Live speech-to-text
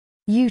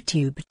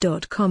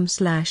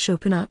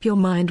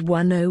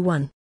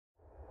youtube.com/openupyourmind101.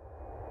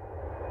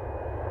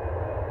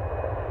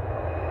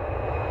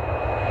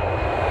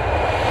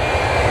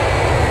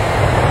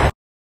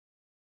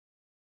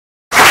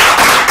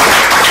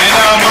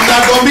 I'm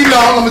not gonna be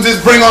long. I'm gonna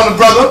just bring on the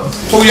brother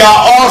who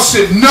y'all all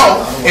should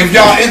know if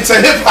y'all into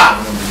hip hop.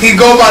 He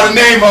go by the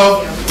name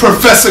of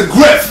Professor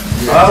Griff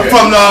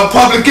from the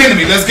Public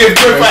Enemy. Let's give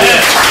Griff a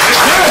hand.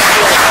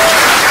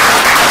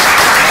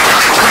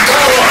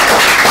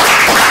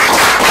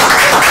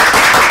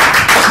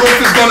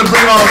 Griff is gonna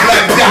bring on a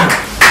black dot.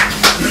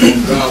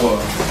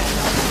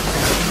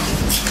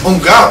 Oh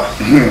God.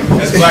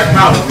 That's Black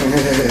Power.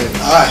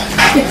 Alright.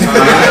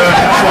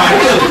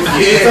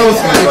 Yeah.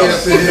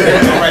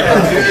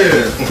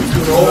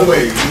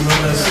 Always.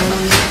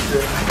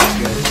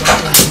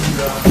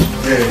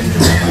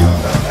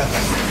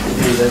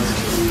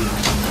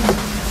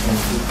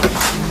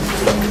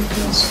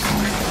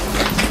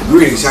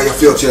 Greetings, how y'all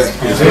feel today?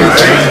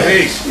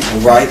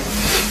 Alright.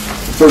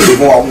 First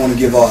of all, I want to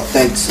give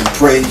thanks and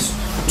praise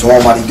to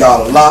Almighty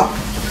God Allah.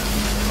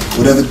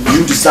 Whatever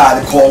you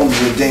decide to call them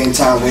in your day and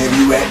time, wherever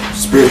you at,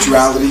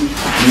 spirituality,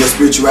 your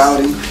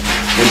spirituality,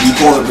 whether you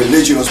call it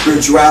religion or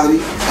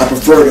spirituality, I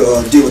prefer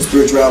to deal with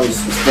spirituality as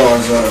far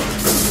as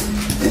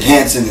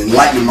enhancing and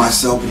enlightening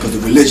myself, because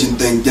the religion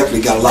thing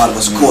definitely got a lot of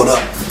us caught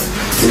up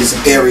in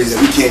some areas that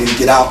we can't even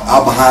get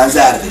our behinds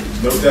out of it.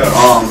 No doubt.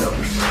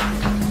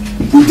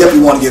 We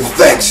definitely want to give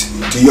thanks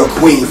to your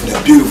queen for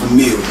that beautiful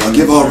meal. I'll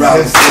give her a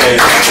round of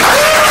applause.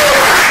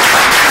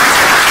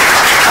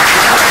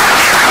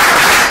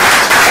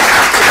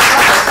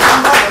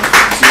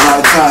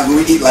 Times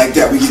when we eat like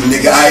that, we get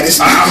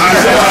nigga-itis.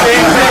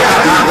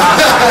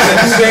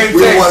 We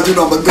don't want to do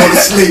nothing but go to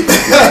sleep.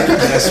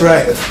 That's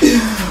right.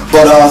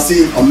 But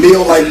see, a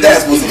meal like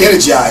that's supposed to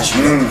energize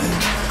you,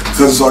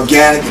 because it's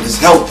organic and it's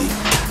healthy.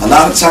 A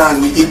lot of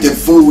times we eat the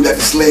food that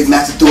the slave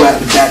master threw out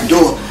of the back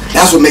door.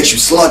 That's what makes you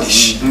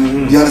sluggish.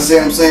 You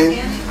understand what I'm saying?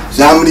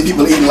 So how many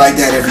people eating like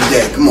that every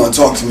day? Come on,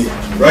 talk to me.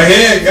 Right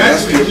here,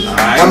 got you.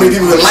 How many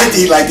people would like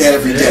to eat like that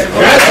every day?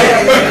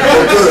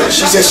 Oh, good.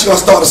 She said she's gonna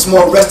start a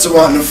small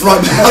restaurant in the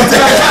front. She's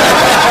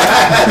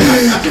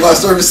gonna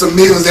serve us some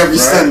meals every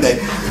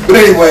Sunday. But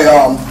anyway,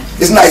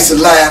 it's nice to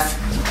laugh,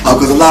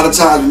 because a lot of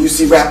times when you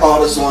see rap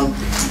artists on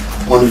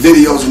the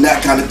videos and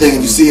that kind of thing,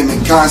 and you see them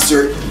in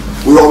concert,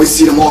 we always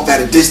see them off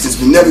at a distance.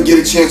 We never get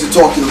a chance to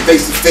talk to them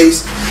face to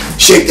face,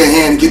 shake their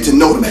hand, and get to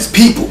know them as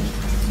people.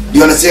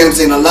 You understand what I'm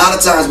saying? A lot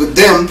of times with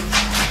them,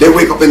 they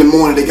wake up in the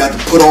morning, they got to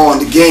put on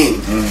the game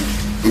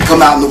and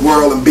come out in the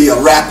world and be a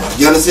rapper.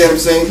 You understand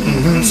what I'm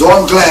saying? So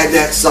I'm glad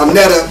that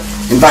Sarnetta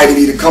invited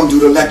me to come do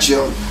the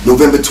lecture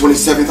November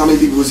 27th. How many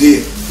people was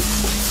here?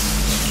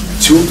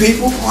 2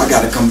 people? Oh, I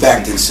got to come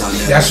back then,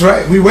 Sarnetta. That's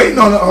right. We waiting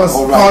on us.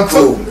 All right,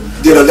 cool.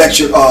 Did a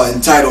lecture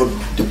entitled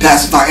The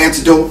Pacify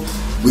Antidote.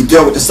 We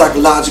dealt with the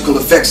psychological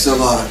effects of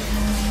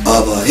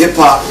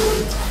hip-hop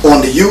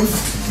on the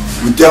youth.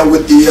 We dealt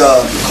with the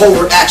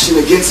covert action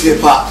against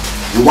hip-hop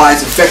and why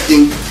it's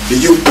affecting the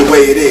youth the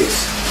way it is.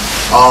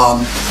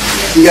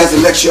 He has a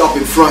lecture up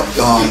in front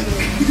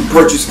you can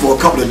purchase for a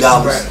couple of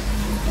dollars.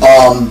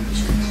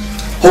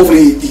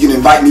 Hopefully he can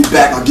invite me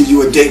back. I'll give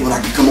you a date when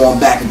I can come on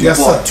back and do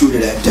part 2 to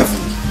that,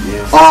 definitely.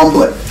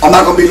 But I'm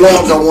not going to be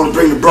long, because I want to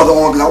bring the brother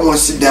on, because I want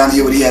to sit down and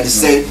hear what he had to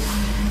say.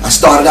 I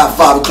started out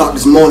 5 o'clock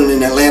this morning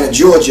in Atlanta,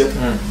 Georgia,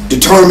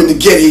 determined to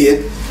get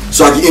here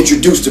so I can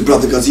introduce the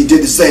brother, because he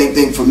did the same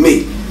thing for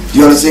me.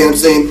 You understand what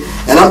I'm saying?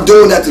 And I'm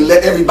doing that to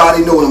let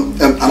everybody know,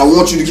 and I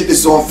want you to get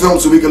this on film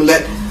so we can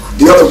let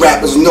the other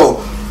rappers know.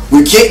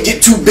 We can't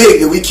get too big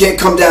that we can't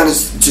come down to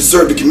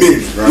serve the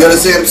community. You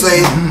understand what I'm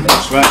saying?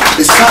 That's right.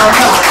 It's time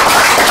out.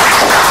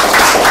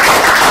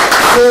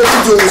 All we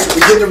do is we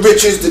get the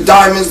riches, the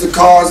diamonds, the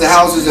cars, the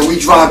houses, and we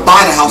drive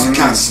by the house of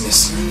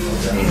consciousness.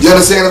 You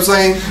understand what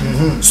I'm saying?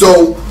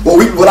 So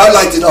what I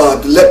like to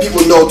let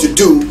people know to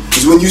do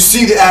is, when you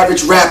see the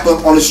average rapper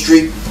on the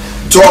street,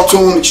 talk to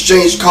them,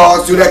 exchange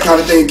cards, do that kind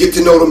of thing, get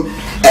to know them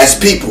as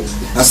people.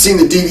 I seen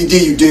the DVD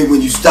you did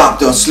when you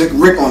stopped Slick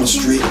Rick on the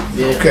street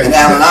and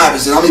Allen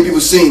Iverson. How many people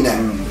seen that?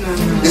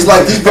 It's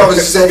like these brothers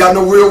just ain't got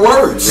no real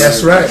words.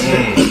 That's right.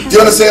 Do you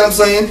understand what I'm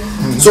saying?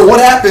 So what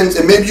happens,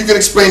 and maybe you can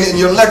explain it in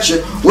your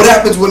lecture, what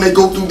happens when they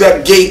go through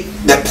that gate,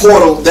 that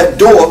portal, that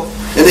door,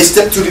 and they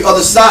step to the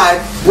other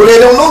side where they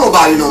don't know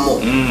nobody no more?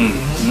 Do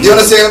you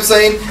understand what I'm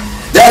saying?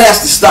 That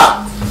has to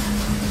stop.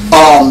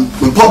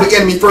 When Public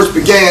Enemy first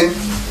began,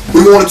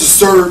 we wanted to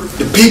serve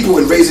the people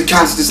and raise the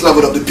consciousness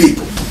level of the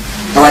people.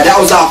 Alright, that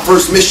was our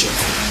first mission.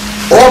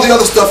 All the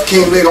other stuff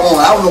came later on.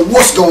 I don't know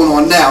what's going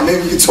on now.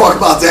 Maybe we can talk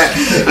about that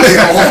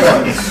later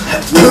on.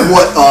 With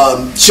what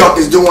Chuck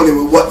is doing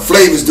and with what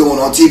Flavor's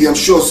doing on TV. I'm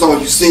sure some of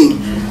you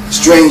seen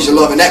Strange and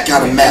Love and that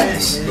kind of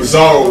madness.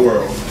 Bizarre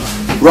world.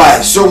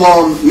 Right, so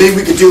maybe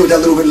we could deal with that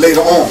a little bit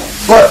later on.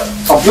 But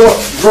I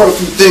brought a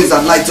few things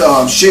I'd like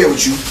to share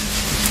with you.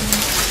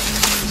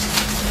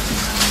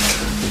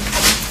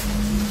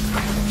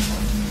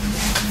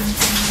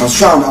 I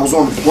was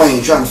on the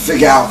plane trying to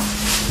figure out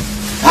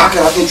how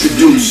can I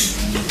introduce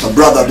a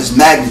brother of this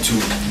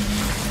magnitude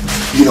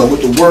you know,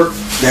 with the work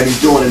that he's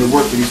doing and the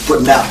work that he's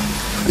putting out.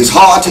 It's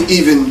hard to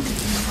even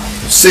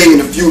say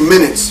in a few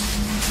minutes,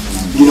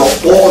 you know,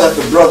 all that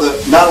the brother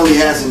not only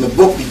has in the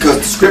book, because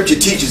the scripture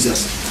teaches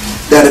us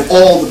that if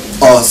all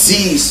the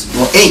seas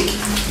were ink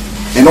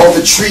and all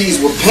the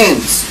trees were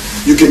pens,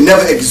 you can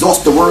never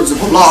exhaust the words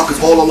of Allah,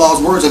 because all Allah's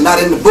words are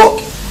not in the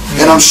book.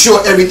 And I'm sure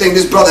everything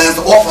this brother has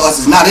to offer us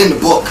is not in the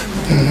book.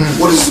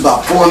 What is this,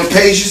 about 400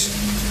 pages?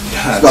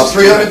 It's about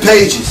 300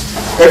 pages.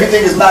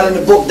 Everything is not in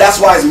the book. That's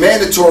why it's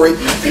mandatory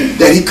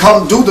that he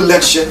come do the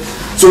lecture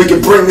so he can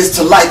bring this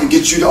to life and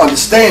get you to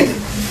understand it.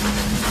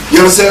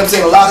 You understand what I'm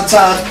saying? A lot of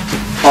times,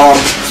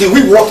 see,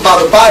 we walk by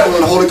the Bible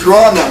and the Holy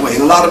Quran that way,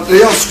 and a lot of the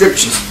other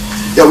scriptures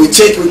that we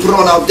take and we put it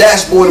on our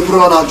dashboard and put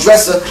it on our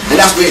dresser, and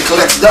that's where it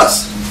collects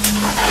dust.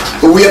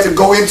 But we have to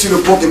go into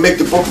the book and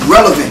make the book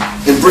relevant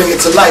and bring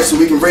it to life so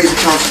we can raise the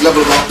conscious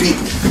level of our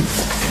people.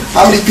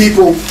 How many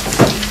people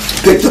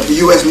picked up the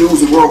U.S.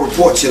 News and World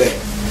Report today?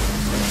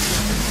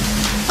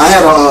 I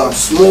had a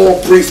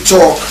small, brief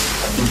talk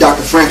with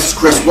Dr. Frances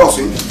Cress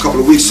Wilson a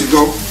couple of weeks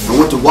ago. I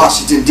went to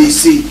Washington,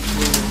 D.C.,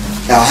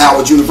 at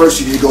Howard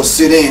University to go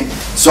sit in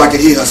so I could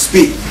hear her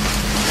speak.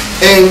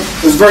 And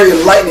it was very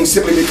enlightening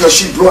simply because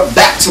she brought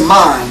back to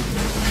mind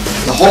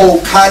the whole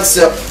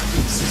concept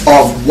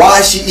of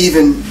why she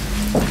even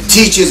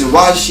teaches and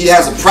why she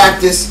has a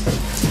practice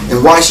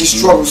and why she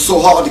struggles so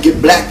hard to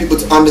get black people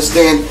to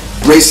understand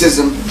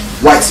racism,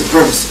 white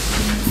supremacy.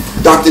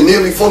 Dr.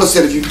 Neely Fuller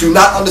said, if you do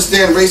not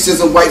understand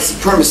racism, white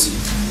supremacy,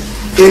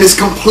 in its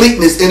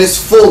completeness, in its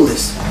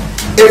fullness,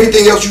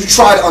 everything else you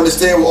try to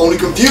understand will only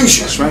confuse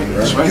you. That's right,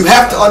 that's right. You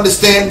have to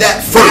understand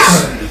that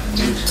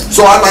first.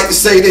 So I'd like to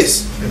say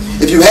this.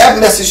 If you have a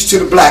message to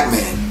the black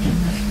man,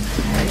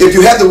 if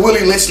you have the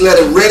Willie Lynch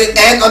letter, read it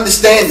and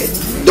understand it.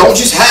 Don't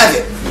just have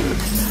it.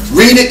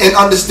 Read it and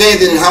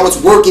understand it and how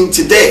it's working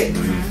today.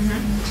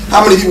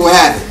 How many people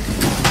have it?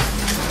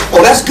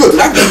 Oh, that's good.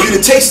 But I give you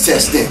the taste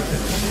test then.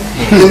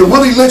 In the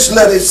Willie Lynch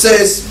letter, it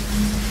says,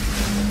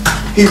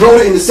 he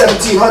wrote it in the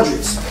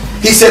 1700s.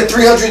 He said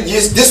 300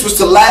 years, this was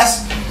to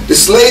last the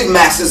slave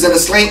masters and the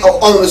slave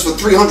owners for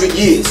 300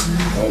 years.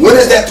 When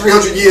is that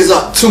 300 years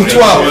up?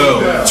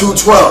 212.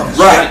 212,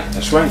 right.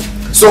 That's right.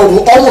 So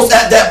we're almost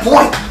at that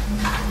point.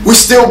 We're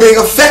still being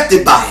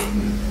affected by it.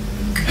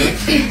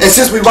 And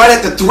since we're right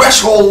at the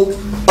threshold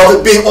of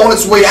it being on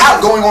its way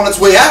out, going on its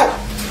way out,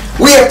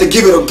 we have to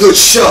give it a good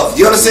shove.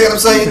 You understand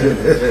what I'm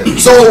saying?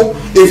 So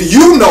if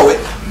you know it,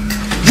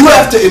 you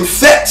have to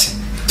infect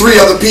 3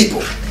 other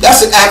people.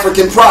 That's an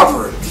African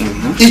proverb.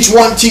 Each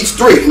one teach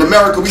 3. In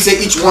America, we say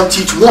each one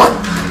teach 1,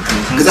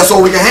 because that's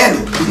all we can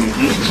handle.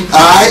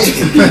 Alright?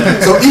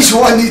 So each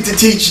one needs to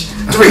teach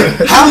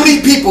 3. How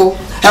many people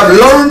have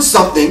learned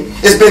something,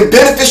 it's been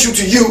beneficial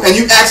to you, and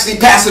you actually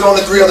pass it on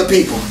to 3 other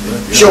people?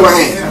 Show a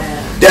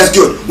hand. That's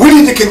good. We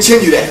need to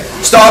continue that.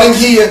 Starting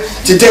here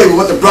today with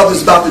what the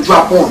brother's about to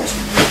drop on us.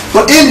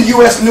 But in the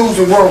U.S. News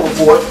and World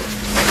Report,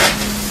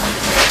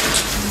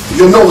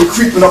 you'll know we're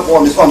creeping up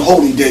on this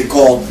unholy day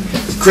called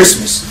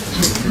Christmas.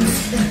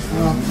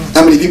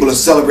 How many people are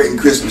celebrating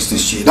Christmas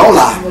this year? Don't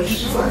lie.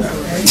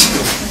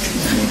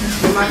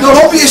 No,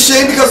 don't be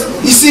ashamed, because,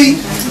 you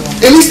see,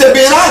 at least they're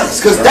being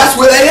honest, because that's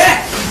where they're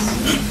at.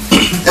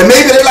 And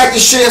maybe they'd like to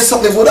share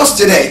something with us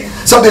today,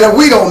 something that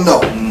we don't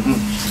know.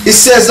 It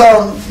says,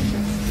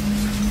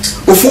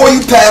 before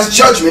you pass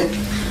judgment,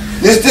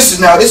 this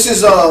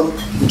is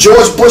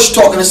George Bush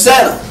talking to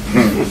Santa.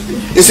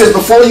 It says,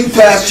 before you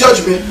pass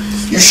judgment,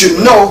 you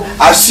should know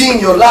I've seen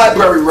your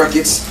library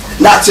records,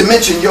 not to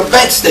mention your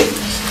bank statements.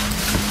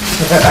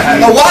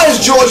 Now, why is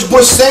George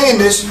Bush saying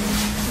this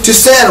to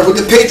Santa with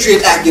the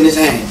Patriot Act in his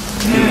hand?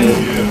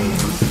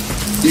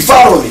 You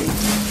follow me?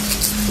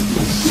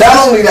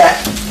 Not only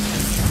that,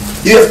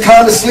 you have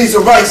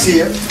Condoleezza Rice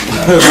here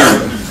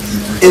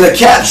in a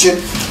caption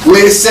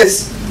where it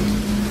says,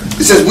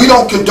 we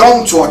don't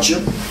condone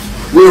torture,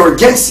 we're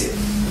against it.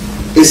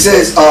 It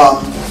says,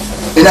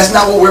 and that's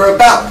not what we're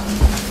about.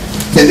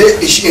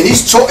 And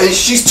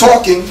she's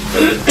talking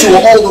to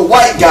an older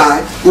white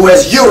guy who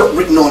has Europe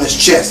written on his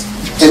chest.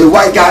 And the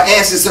white guy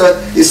answers her,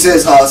 it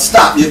says,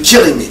 stop, you're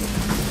killing me.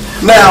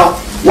 Now,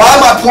 why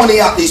am I pointing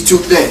out these 2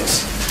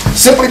 things?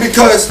 Simply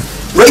because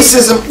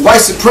racism,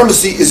 white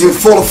supremacy is in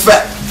full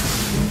effect.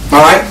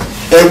 Alright?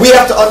 And we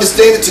have to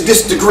understand it to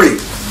this degree.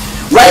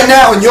 Right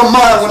now in your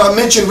mind, when I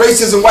mention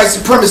racism, white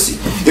supremacy,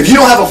 if you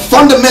don't have a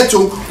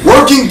fundamental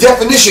working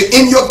definition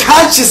in your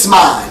conscious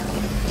mind,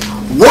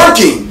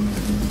 working,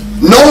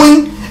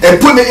 knowing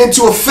and putting it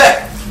into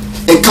effect,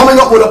 and coming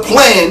up with a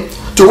plan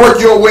to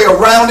work your way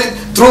around it,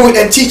 through it,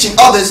 and teaching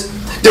others,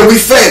 then we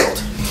failed.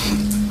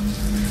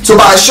 So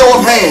by a show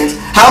of hands,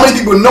 how many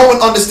people know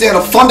and understand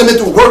a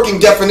fundamental working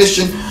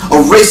definition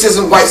of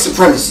racism, white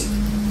supremacy?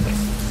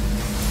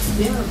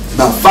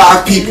 About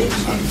 5 people.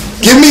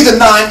 Give me the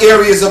 9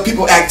 areas of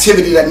people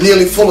activity that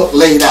Neely Fuller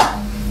laid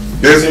out.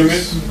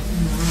 Business.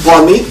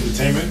 Pardon me?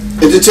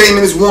 Entertainment.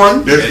 Entertainment is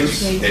 1.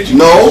 Business.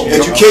 No.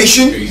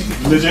 Education.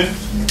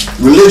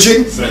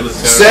 Religion.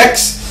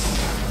 Sex.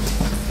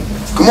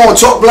 Come on,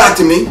 talk black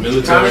to me.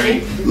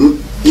 Military.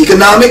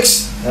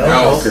 Economics.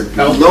 Health.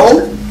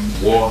 No.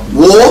 War.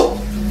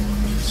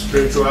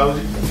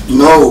 Spirituality.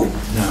 No.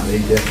 No, they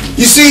definitely.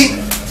 You see,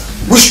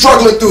 we're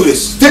struggling through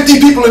this. 50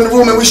 people in the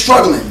room and we're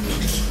struggling.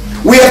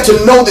 We have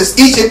to know this,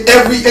 each and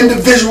every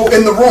individual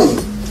in the room.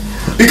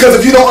 Because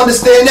if you don't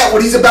understand that,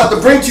 what he's about to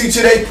bring to you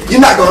today,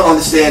 you're not going to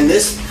understand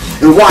this.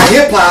 And why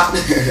hip-hop?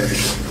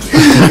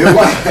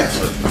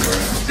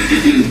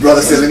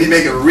 Brother says, let me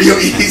make it real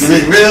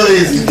easy. Real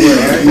easy.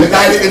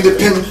 United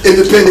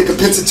Independent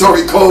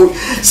Compensatory Code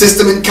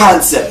System and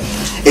Concept.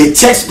 A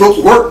textbook,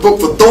 workbook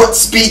for thought,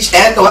 speech,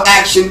 and or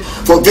action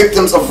for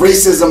victims of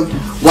racism,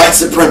 white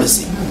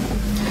supremacy.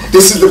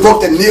 This is the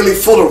book that Neely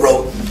Fuller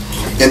wrote,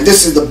 and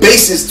this is the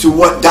basis to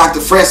what Dr.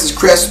 Francis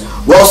Cress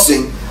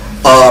Welsing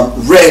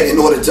read in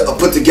order to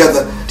put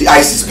together the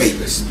ISIS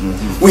papers.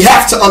 We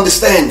have to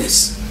understand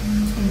this.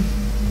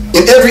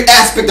 In every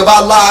aspect of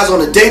our lives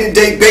on a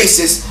day-to-day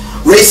basis,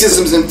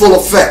 racism is in full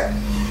effect.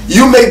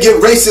 You may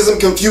get racism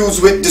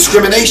confused with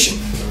discrimination.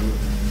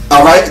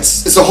 Alright?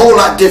 It's a whole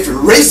lot different.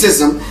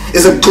 Racism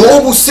is a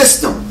global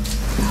system,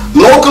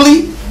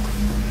 locally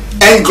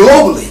and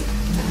globally,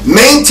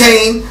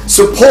 maintained,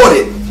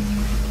 supported,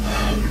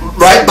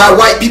 right, by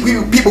white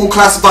people who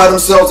classify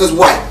themselves as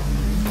white.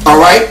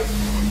 Alright?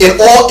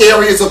 In all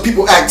areas of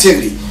people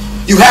activity.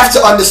 You have to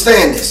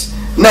understand this.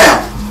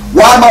 Now,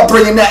 why am I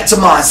bringing that to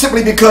mind?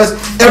 Simply because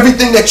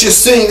everything that you're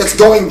seeing that's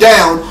going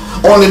down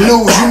on the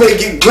news, you may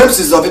get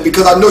glimpses of it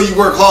because I know you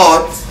work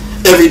hard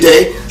every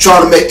day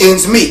trying to make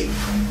ends meet.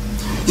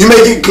 You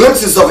may get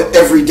glimpses of it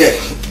every day.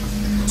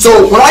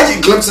 So when I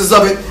get glimpses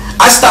of it,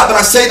 I stop and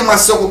I say to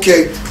myself,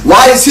 okay,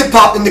 why is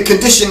hip-hop in the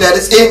condition that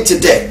it's in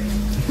today?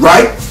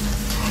 Right?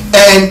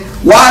 And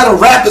why are the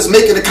rappers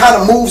making the kind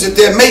of moves that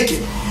they're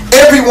making?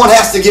 Everyone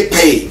has to get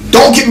paid.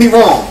 Don't get me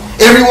wrong.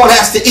 Everyone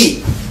has to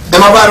eat. Am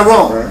I right or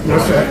wrong?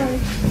 Okay.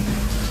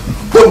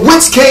 But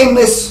whence came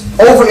this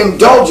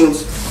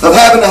overindulgence of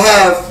having to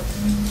have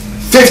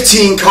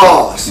 15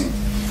 cars,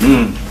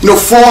 you know,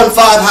 4 and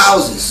 5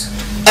 houses,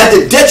 at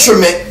the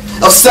detriment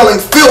of selling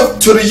filth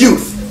to the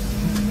youth?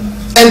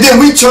 And then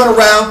we turn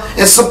around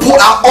and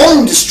support our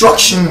own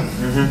destruction.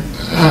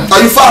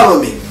 Are you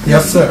following me?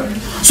 Yes, sir.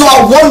 So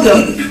I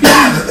wonder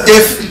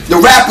if the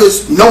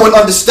rappers know and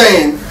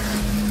understand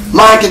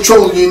Mind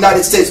Control of the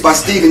United States by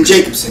Stephen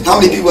Jacobson. How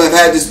many people have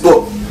had this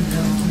book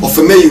or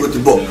familiar with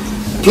the book?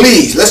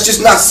 Please, let's just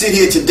not sit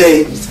here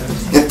today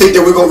and think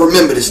that we're going to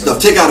remember this stuff.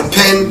 Take out a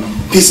pen,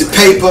 piece of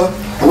paper.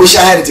 I wish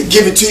I had it to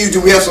give it to you.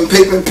 Do we have some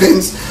paper and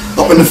pens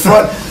up in the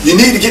front? You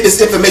need to get this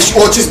information,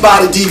 or just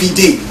buy the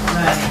DVD.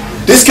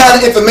 This kind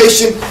of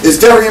information is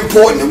very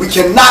important, and we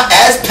cannot,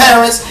 as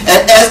parents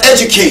and as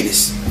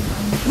educators,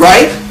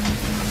 right,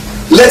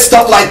 let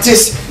stuff like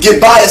this get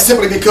by us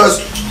simply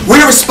because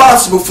we're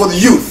responsible for the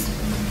youth.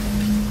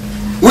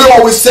 We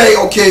always say,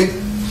 okay,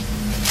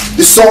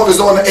 this song is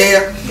on the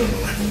air.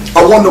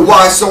 I wonder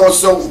why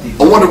so-and-so,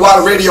 I wonder why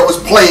the radio is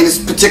playing this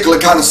particular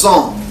kind of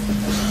song.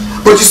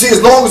 But you see, as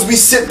long as we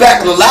sit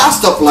back and allow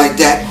stuff like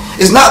that,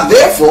 it's not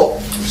their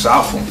fault. It's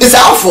our fault. It's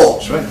our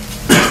fault. That's right.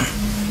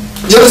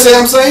 You understand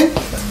what I'm saying?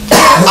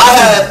 I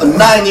have a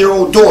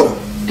 9-year-old daughter.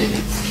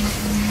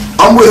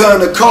 I'm with her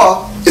in the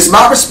car. It's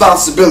my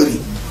responsibility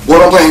what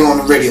I'm playing on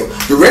the radio.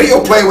 The radio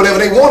play whatever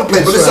they want to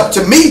play, but it's up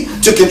to me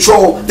to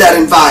control that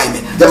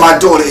environment that my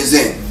daughter is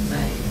in.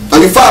 Are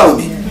you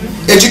following me?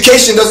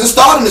 Education doesn't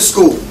start in the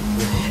school.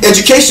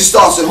 Education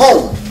starts at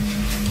home.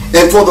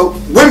 And for the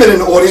women in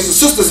the audience, the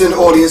sisters in the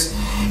audience,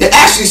 it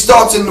actually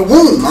starts in the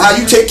womb, how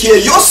you take care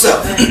of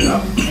yourself.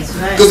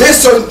 Because there's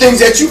certain things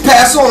that you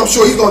pass on. I'm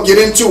sure he's going to get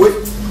into it.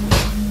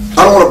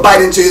 I don't want to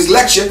bite into his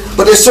lecture,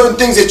 but there's certain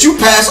things that you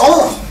pass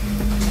on.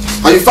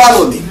 Are you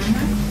following me?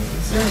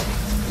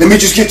 Let me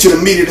just get to the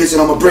meat of this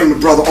and I'm going to bring the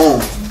brother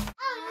on.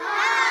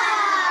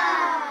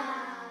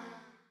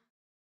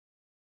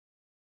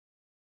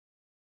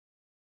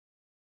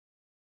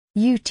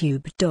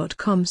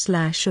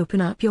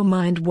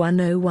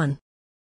 YouTube.com/openupyourmind101